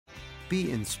Be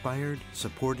inspired,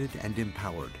 supported, and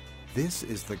empowered. This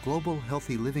is the Global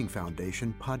Healthy Living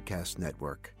Foundation podcast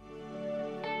network.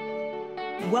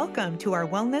 Welcome to our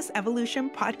Wellness Evolution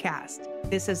podcast.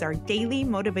 This is our daily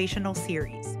motivational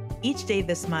series. Each day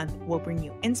this month will bring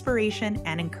you inspiration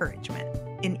and encouragement.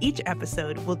 In each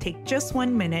episode, we'll take just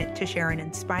 1 minute to share an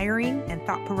inspiring and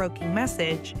thought-provoking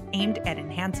message aimed at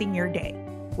enhancing your day.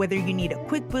 Whether you need a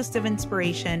quick boost of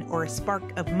inspiration or a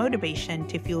spark of motivation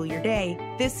to fuel your day,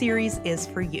 this series is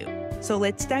for you. So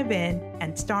let's dive in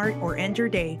and start or end your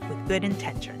day with good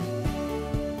intention.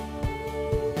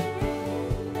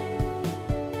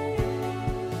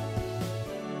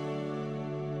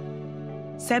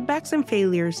 Setbacks and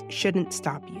failures shouldn't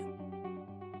stop you.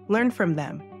 Learn from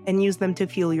them and use them to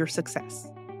fuel your success.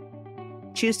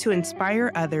 Choose to inspire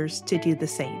others to do the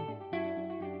same.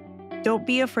 Don't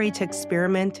be afraid to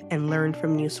experiment and learn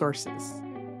from new sources.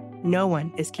 No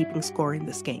one is keeping score in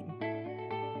this game.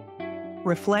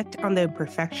 Reflect on the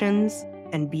imperfections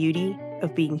and beauty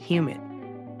of being human.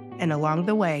 And along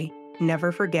the way,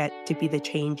 never forget to be the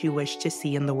change you wish to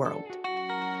see in the world.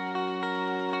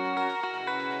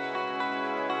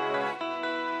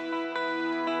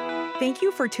 Thank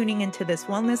you for tuning into this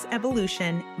Wellness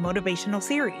Evolution motivational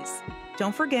series.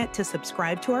 Don't forget to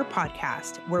subscribe to our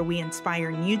podcast, where we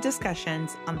inspire new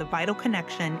discussions on the vital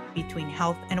connection between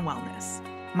health and wellness.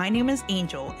 My name is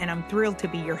Angel, and I'm thrilled to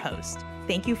be your host.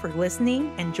 Thank you for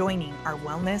listening and joining our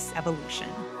Wellness Evolution.